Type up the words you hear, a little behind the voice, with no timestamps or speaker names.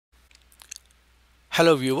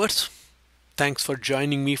Hello viewers, thanks for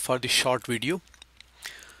joining me for this short video.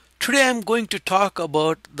 Today I am going to talk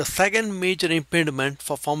about the second major impediment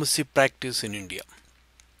for pharmacy practice in India.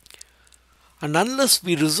 And unless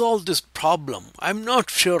we resolve this problem, I am not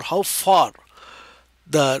sure how far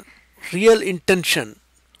the real intention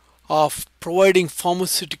of providing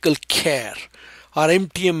pharmaceutical care or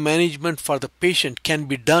MTM management for the patient can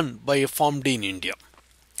be done by a PharmD in India.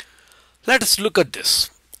 Let us look at this.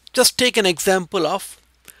 Just take an example of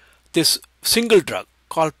this single drug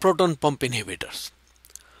called proton pump inhibitors.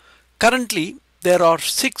 Currently, there are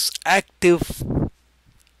 6 active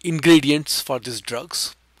ingredients for these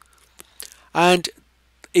drugs, and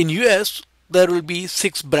in US there will be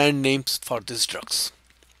 6 brand names for these drugs.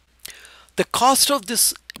 The cost of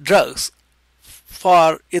these drugs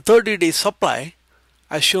for a 30-day supply,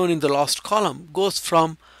 as shown in the last column, goes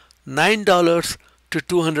from $9 to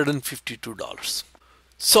 $252.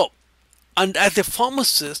 So, and as a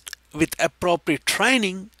pharmacist with appropriate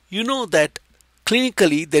training, you know that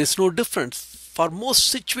clinically there is no difference for most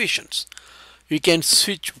situations. You can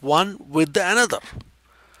switch one with the another.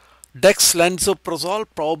 Lansoprazole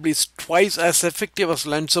probably is twice as effective as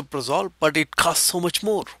Lansoprazole, but it costs so much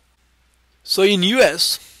more. So in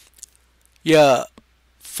US, a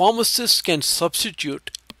pharmacist can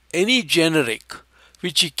substitute any generic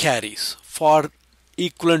which he carries for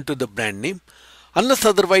equivalent to the brand name, unless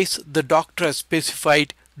otherwise the doctor has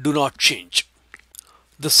specified do not change.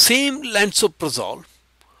 The same Lansoprazole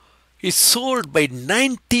is sold by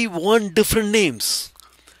 91 different names.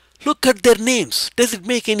 Look at their names. Does it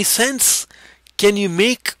make any sense? Can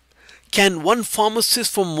one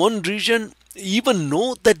pharmacist from one region even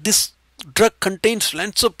know that this drug contains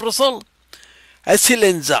Lansoprazole?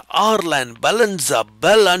 Asilenza, Arlan, Balanza,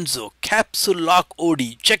 Belanzo, Capsule Lock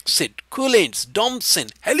OD, Chexit, Coulanes,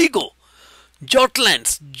 Domsin, Heligo,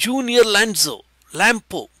 Jotlans, Junior Lanzo,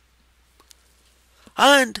 Lampo.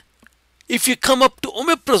 And if you come up to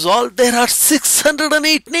Omeprazole, there are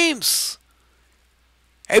 608 names.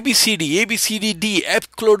 ABCD, ABCD-D,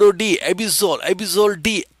 Epclodo-D, Abizole,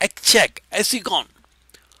 Abizole-D, Ecchec, Asigon.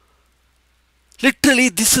 Literally,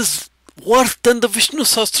 this is worse than the Vishnu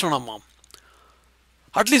Sahasranamam.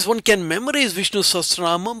 At least one can memorize Vishnu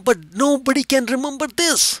Sahasranamam, but nobody can remember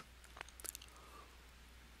this.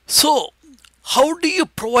 So, how do you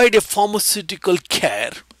provide a pharmaceutical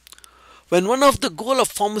care when one of the goals of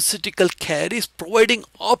pharmaceutical care is providing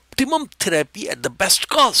optimum therapy at the best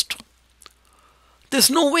cost?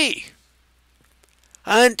 There's no way.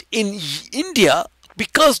 And in India,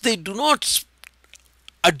 because they do not,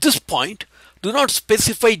 at this point, do not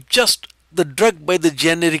specify just the drug by the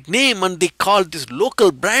generic name and they call these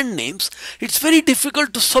local brand names, it's very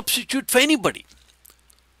difficult to substitute for anybody.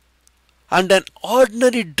 And an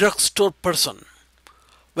ordinary drugstore person,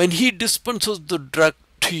 when he dispenses the drug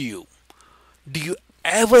to you, do you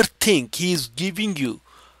ever think he is giving you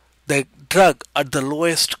the drug at the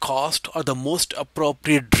lowest cost or the most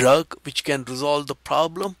appropriate drug which can resolve the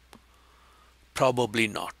problem? Probably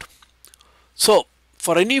not. So,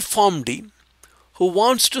 for any PharmD who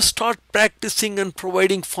wants to start practicing and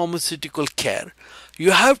providing pharmaceutical care,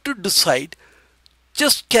 you have to decide,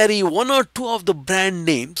 just carry 1 or 2 of the brand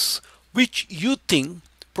names which you think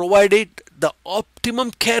provided the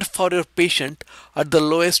optimum care for your patient at the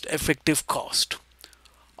lowest effective cost.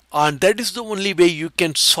 And that is the only way you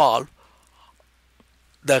can solve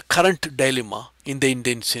the current dilemma in the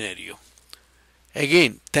Indian scenario.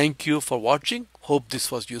 Again, thank you for watching. Hope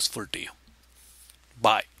this was useful to you.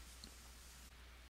 Bye.